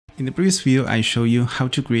In the previous video, I showed you how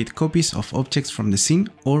to create copies of objects from the scene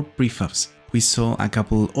or prefabs. We saw a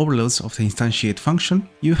couple overloads of the Instantiate function.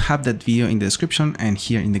 You have that video in the description and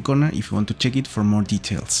here in the corner if you want to check it for more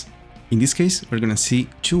details. In this case, we're gonna see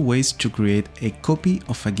two ways to create a copy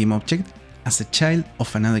of a GameObject as a child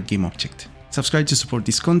of another GameObject. Subscribe to support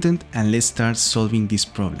this content and let's start solving this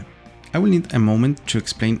problem. I will need a moment to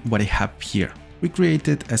explain what I have here. We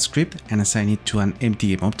created a script and assigned it to an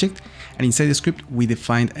empty GameObject, and inside the script we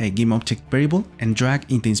defined a GameObject variable and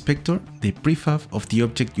drag in the inspector the prefab of the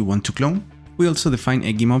object you want to clone. We also define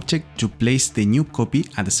a GameObject to place the new copy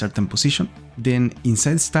at a certain position. Then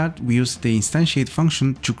inside start we use the Instantiate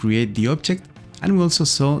function to create the object, and we also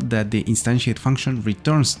saw that the Instantiate function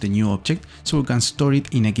returns the new object so we can store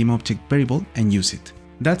it in a GameObject variable and use it.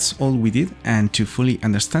 That's all we did, and to fully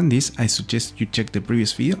understand this, I suggest you check the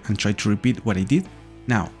previous video and try to repeat what I did.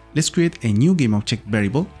 Now, let's create a new GameObject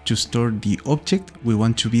variable to store the object we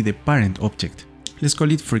want to be the parent object. Let's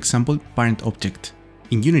call it, for example, parent object.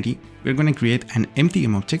 In Unity, we're going to create an empty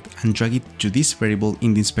GameObject and drag it to this variable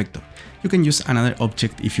in the inspector. You can use another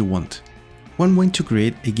object if you want. One way to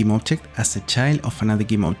create a GameObject as a child of another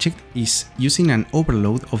GameObject is using an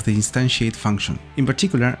overload of the Instantiate function. In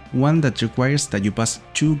particular, one that requires that you pass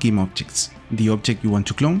two GameObjects, the object you want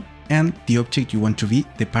to clone and the object you want to be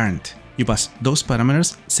the parent. You pass those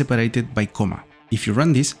parameters separated by comma. If you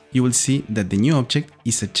run this, you will see that the new object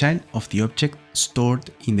is a child of the object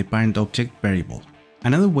stored in the parent object variable.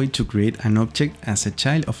 Another way to create an object as a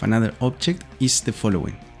child of another object is the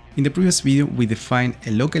following. In the previous video, we defined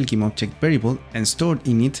a local GameObject variable and stored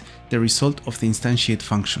in it the result of the Instantiate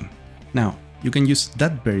function. Now, you can use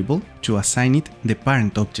that variable to assign it the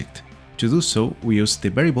parent object. To do so, we use the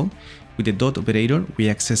variable. With the dot operator, we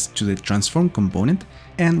access to the transform component,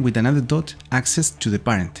 and with another dot, access to the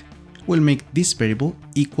parent. We'll make this variable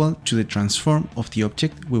equal to the transform of the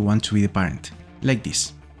object we want to be the parent, like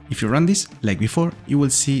this. If you run this, like before, you will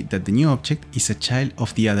see that the new object is a child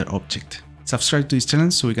of the other object. Subscribe to this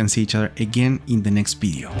channel so we can see each other again in the next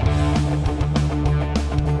video.